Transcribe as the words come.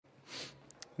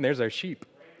There's our sheep.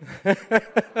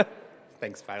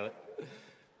 Thanks, Violet.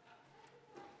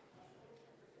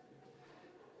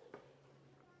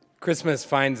 Christmas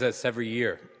finds us every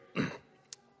year,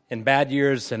 in bad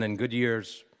years and in good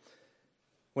years,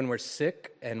 when we're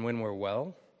sick and when we're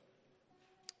well,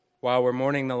 while we're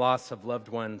mourning the loss of loved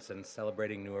ones and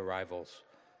celebrating new arrivals.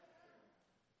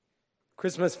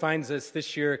 Christmas finds us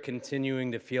this year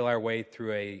continuing to feel our way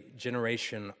through a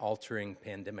generation-altering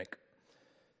pandemic.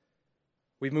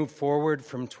 We've moved forward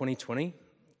from 2020,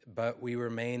 but we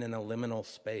remain in a liminal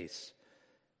space.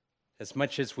 As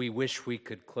much as we wish we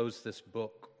could close this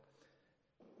book,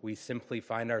 we simply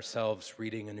find ourselves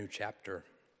reading a new chapter.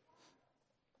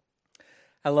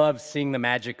 I love seeing the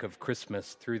magic of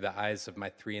Christmas through the eyes of my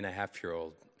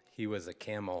 3.5-year-old. He was a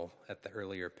camel at the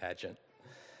earlier pageant.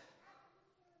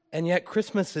 And yet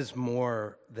Christmas is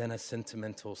more than a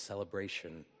sentimental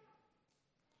celebration.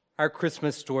 Our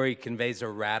Christmas story conveys a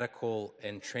radical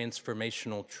and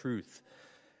transformational truth.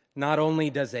 Not only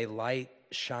does a light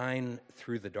shine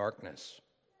through the darkness,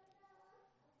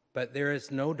 but there is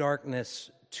no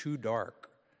darkness too dark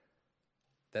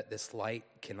that this light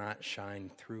cannot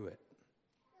shine through it.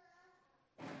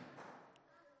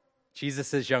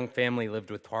 Jesus' young family lived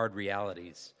with hard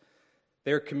realities.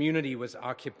 Their community was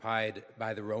occupied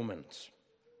by the Romans.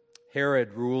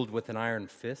 Herod ruled with an iron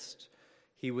fist.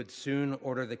 He would soon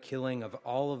order the killing of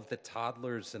all of the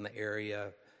toddlers in the area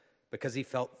because he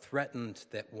felt threatened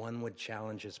that one would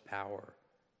challenge his power.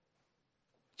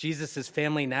 Jesus'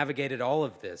 family navigated all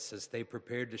of this as they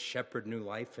prepared to shepherd new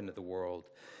life into the world.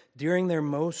 During their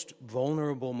most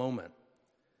vulnerable moment,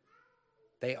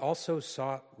 they also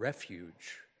sought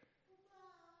refuge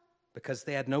because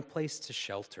they had no place to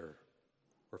shelter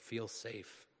or feel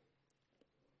safe.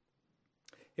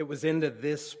 It was into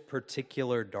this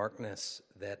particular darkness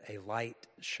that a light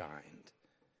shined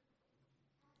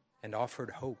and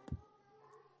offered hope.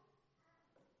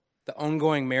 The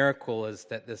ongoing miracle is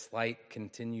that this light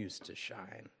continues to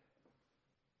shine.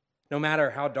 No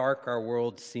matter how dark our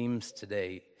world seems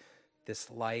today, this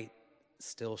light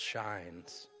still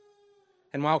shines.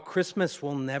 And while Christmas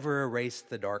will never erase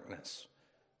the darkness,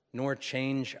 nor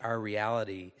change our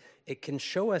reality, it can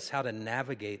show us how to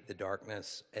navigate the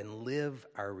darkness and live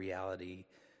our reality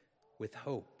with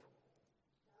hope.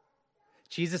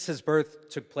 Jesus' birth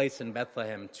took place in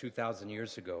Bethlehem 2,000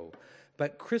 years ago,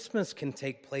 but Christmas can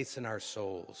take place in our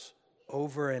souls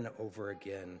over and over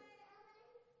again.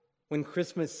 When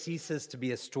Christmas ceases to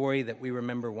be a story that we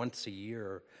remember once a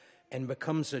year and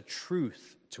becomes a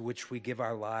truth to which we give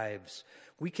our lives,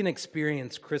 we can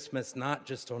experience Christmas not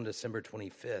just on December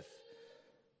 25th,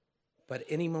 but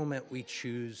any moment we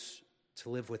choose to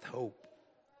live with hope.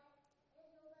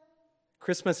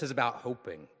 Christmas is about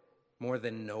hoping more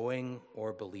than knowing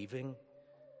or believing.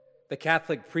 The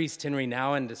Catholic priest Henry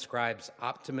Nouwen describes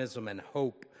optimism and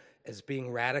hope as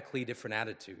being radically different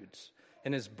attitudes.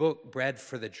 In his book, Bread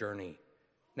for the Journey,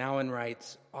 Nouwen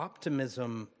writes,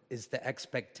 optimism is the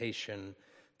expectation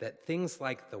that things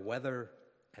like the weather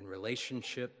and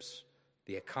relationships,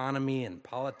 the economy and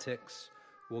politics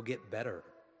will get better.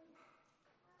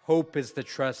 Hope is the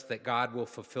trust that God will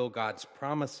fulfill God's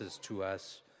promises to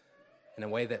us in a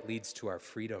way that leads to our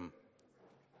freedom.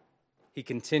 He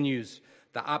continues,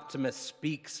 the optimist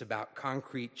speaks about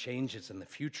concrete changes in the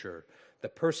future. The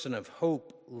person of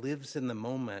hope lives in the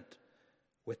moment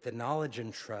with the knowledge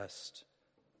and trust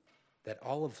that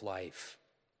all of life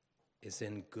is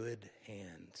in good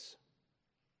hands.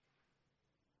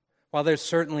 While there's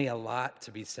certainly a lot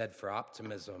to be said for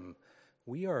optimism,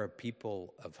 we are a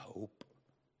people of hope.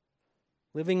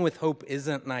 Living with hope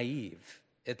isn't naive.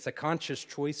 It's a conscious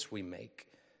choice we make,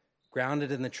 grounded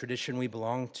in the tradition we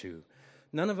belong to.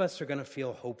 None of us are going to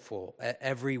feel hopeful at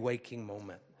every waking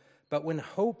moment. But when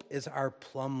hope is our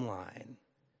plumb line,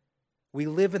 we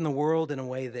live in the world in a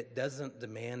way that doesn't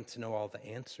demand to know all the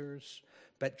answers,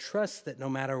 but trusts that no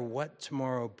matter what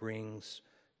tomorrow brings,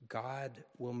 God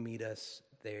will meet us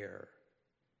there.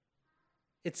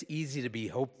 It's easy to be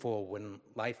hopeful when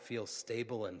life feels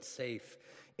stable and safe.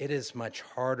 It is much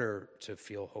harder to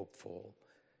feel hopeful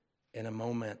in a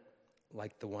moment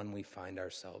like the one we find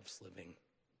ourselves living.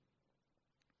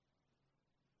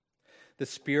 The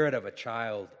spirit of a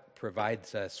child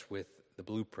provides us with the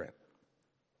blueprint,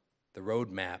 the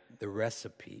roadmap, the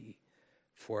recipe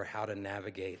for how to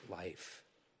navigate life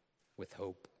with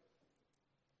hope.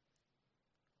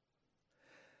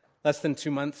 Less than 2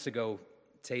 months ago,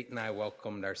 Tate and I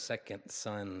welcomed our second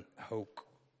son, Hoke,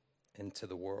 into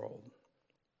the world.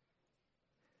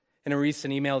 In a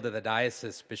recent email to the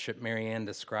diocese, Bishop Marianne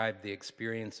described the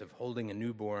experience of holding a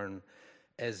newborn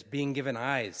as being given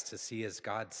eyes to see as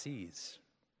God sees,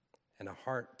 and a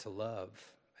heart to love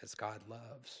as God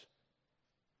loves.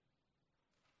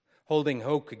 Holding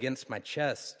hope against my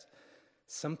chest,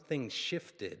 something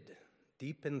shifted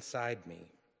deep inside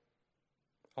me.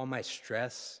 All my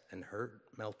stress and hurt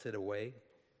melted away.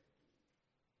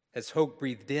 As hope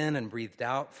breathed in and breathed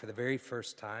out for the very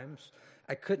first times,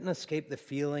 I couldn't escape the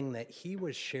feeling that he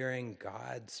was sharing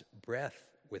God's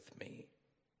breath with me.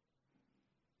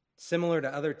 Similar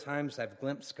to other times I've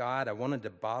glimpsed God, I wanted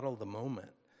to bottle the moment,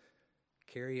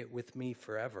 carry it with me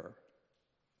forever.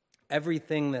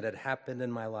 Everything that had happened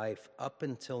in my life up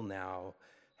until now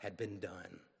had been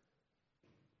done.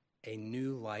 A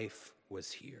new life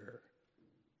was here,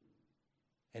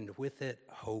 and with it,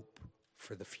 hope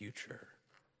for the future.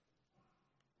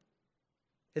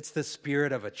 It's the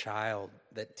spirit of a child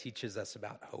that teaches us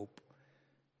about hope,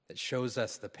 that shows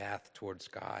us the path towards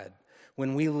God.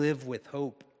 When we live with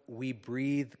hope, we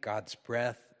breathe God's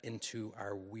breath into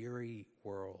our weary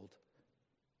world.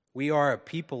 We are a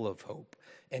people of hope,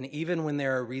 and even when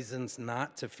there are reasons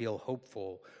not to feel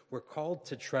hopeful, we're called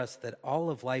to trust that all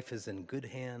of life is in good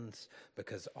hands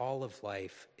because all of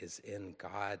life is in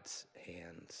God's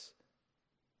hands.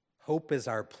 Hope is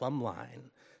our plumb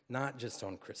line, not just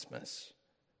on Christmas,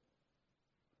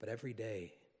 but every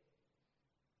day.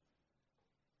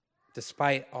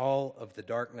 Despite all of the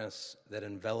darkness that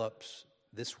envelops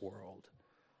this world,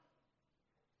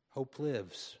 hope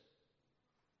lives.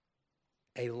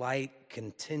 A light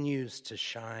continues to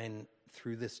shine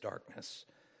through this darkness,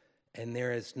 and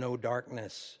there is no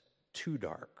darkness too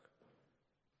dark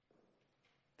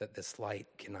that this light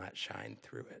cannot shine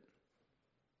through it.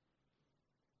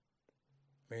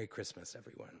 Merry Christmas,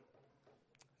 everyone.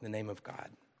 In the name of God,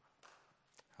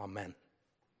 amen.